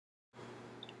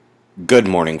Good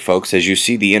morning, folks. As you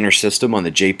see the inner system on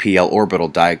the JPL orbital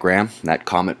diagram, that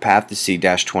comet path is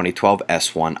C-2012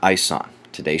 S1 ISON.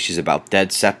 Today she's about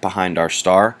dead set behind our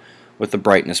star, with the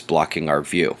brightness blocking our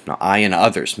view. Now, I and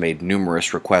others made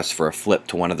numerous requests for a flip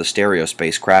to one of the stereo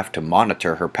spacecraft to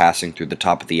monitor her passing through the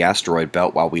top of the asteroid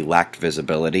belt while we lacked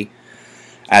visibility.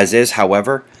 As is,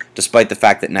 however, despite the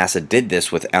fact that NASA did this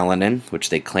with Elenin, which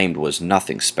they claimed was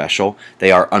nothing special,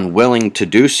 they are unwilling to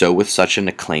do so with such an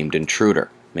acclaimed intruder.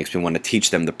 Makes me want to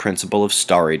teach them the principle of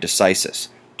stare decisis,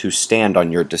 to stand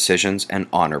on your decisions and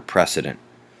honor precedent.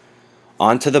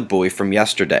 On to the buoy from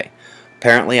yesterday.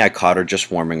 Apparently I caught her just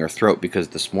warming her throat because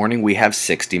this morning we have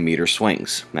 60-meter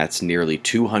swings. That's nearly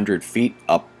 200 feet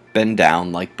up and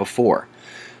down like before.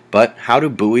 But how do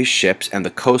buoys, ships, and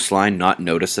the coastline not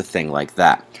notice a thing like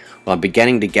that? Well, I'm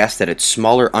beginning to guess that it's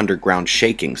smaller underground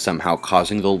shaking somehow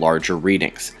causing the larger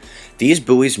readings. These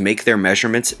buoys make their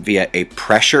measurements via a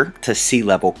pressure to sea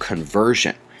level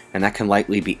conversion, and that can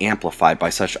likely be amplified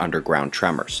by such underground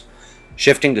tremors.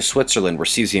 Shifting to Switzerland, where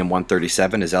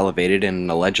cesium-137 is elevated in an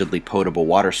allegedly potable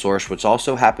water source, which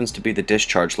also happens to be the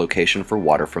discharge location for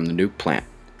water from the nuke plant.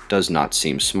 Does not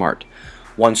seem smart.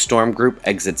 One storm group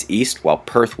exits east while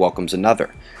Perth welcomes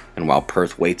another, and while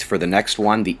Perth waits for the next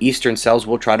one, the eastern cells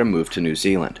will try to move to New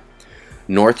Zealand.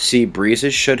 North Sea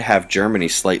breezes should have Germany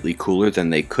slightly cooler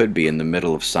than they could be in the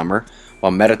middle of summer,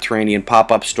 while Mediterranean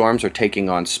pop-up storms are taking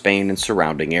on Spain and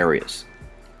surrounding areas.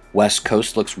 West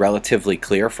coast looks relatively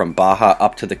clear from Baja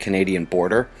up to the Canadian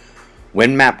border.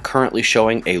 Wind map currently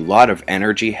showing a lot of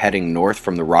energy heading north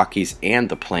from the Rockies and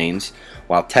the Plains,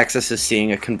 while Texas is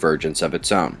seeing a convergence of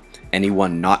its own.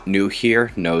 Anyone not new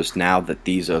here knows now that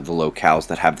these are the locales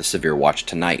that have the severe watch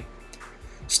tonight.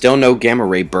 Still no gamma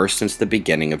ray burst since the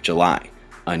beginning of July.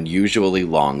 Unusually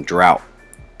long drought.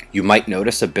 You might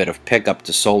notice a bit of pickup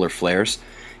to solar flares,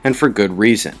 and for good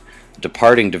reason.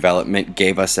 Departing development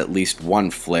gave us at least one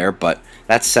flare, but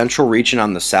that central region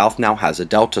on the south now has a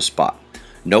delta spot.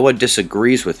 NOAA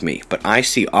disagrees with me, but I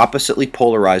see oppositely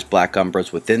polarized black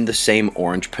umbras within the same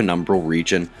orange penumbral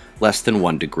region, less than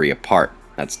 1 degree apart.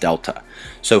 That's delta.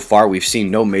 So far we've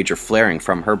seen no major flaring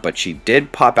from her, but she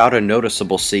did pop out a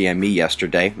noticeable CME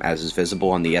yesterday, as is visible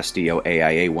on the SDO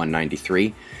AIA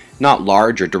 193. Not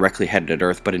large or directly headed at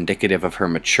Earth, but indicative of her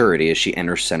maturity as she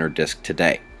enters center disk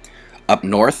today. Up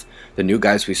north, the new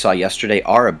guys we saw yesterday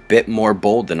are a bit more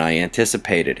bold than I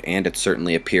anticipated, and it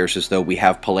certainly appears as though we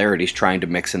have polarities trying to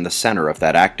mix in the center of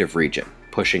that active region,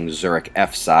 pushing Zurich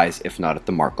F size if not at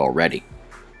the mark already.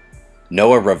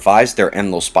 NOAA revised their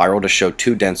Enlil spiral to show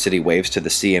 2 density waves to the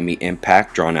CME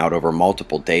impact drawn out over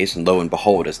multiple days, and lo and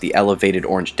behold, as the elevated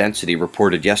orange density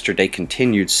reported yesterday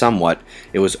continued somewhat,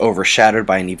 it was overshadowed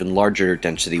by an even larger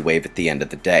density wave at the end of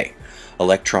the day.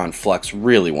 Electron flux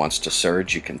really wants to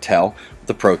surge, you can tell, but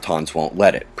the protons won't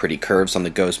let it. Pretty curves on the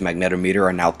GOES magnetometer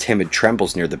are now timid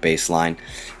trembles near the baseline,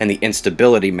 and the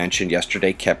instability mentioned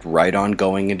yesterday kept right on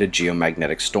going into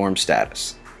geomagnetic storm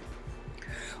status.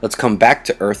 Let's come back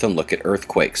to Earth and look at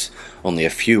earthquakes. Only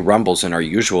a few rumbles in our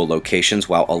usual locations,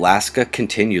 while Alaska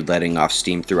continued letting off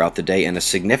steam throughout the day and a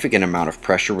significant amount of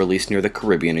pressure released near the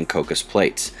Caribbean and Cocos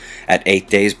plates. At 8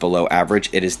 days below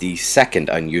average, it is the second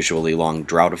unusually long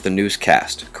drought of the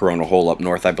newscast. Corona hole up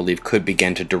north, I believe, could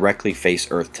begin to directly face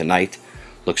Earth tonight.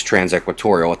 Looks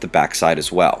transequatorial at the backside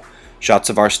as well.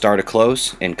 Shots of our star to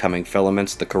close, incoming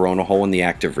filaments, the corona hole in the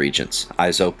active regions.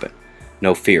 Eyes open.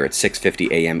 No fear, it's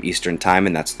 6:50 a.m. Eastern Time,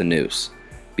 and that's the news.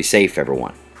 Be safe,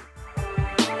 everyone.